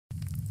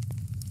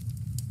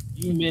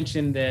you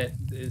mentioned that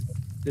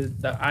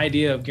the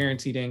idea of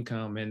guaranteed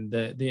income and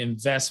the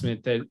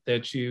investment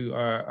that you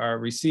are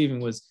receiving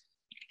was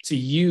to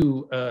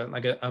you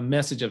like a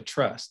message of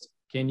trust.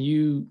 Can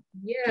you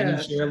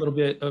share a little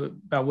bit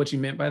about what you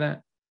meant by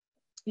that?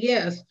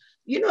 Yes.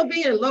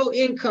 Being low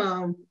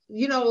income,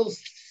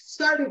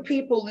 certain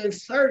people in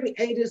certain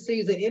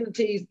agencies and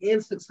entities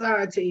in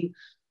society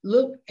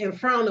look and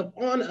frown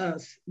upon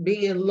us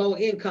being low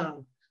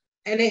income.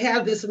 And they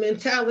have this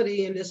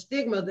mentality and this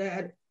stigma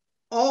that,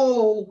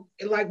 oh,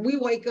 like we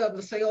wake up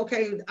and say,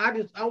 okay, I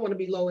want to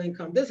be low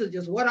income. This is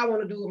just what I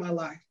want to do with my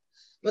life.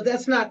 But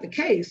that's not the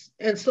case.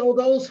 And so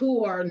those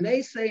who are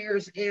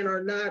naysayers and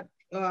are not,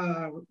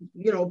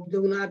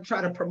 do not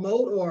try to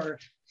promote or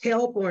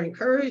help or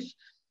encourage,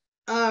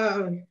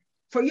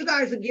 for you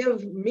guys to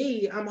give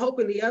me, I'm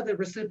hoping the other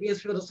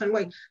recipients feel the same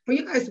way, for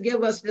you guys to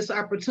give us this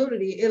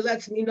opportunity, it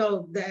lets me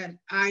know that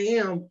I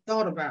am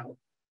thought about,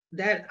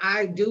 that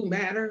I do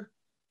matter,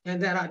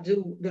 and that I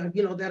do,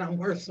 that I'm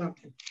worth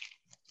something.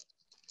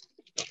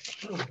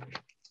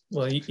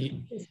 Well,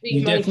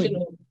 you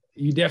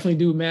definitely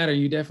do matter.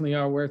 You definitely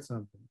are worth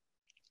something.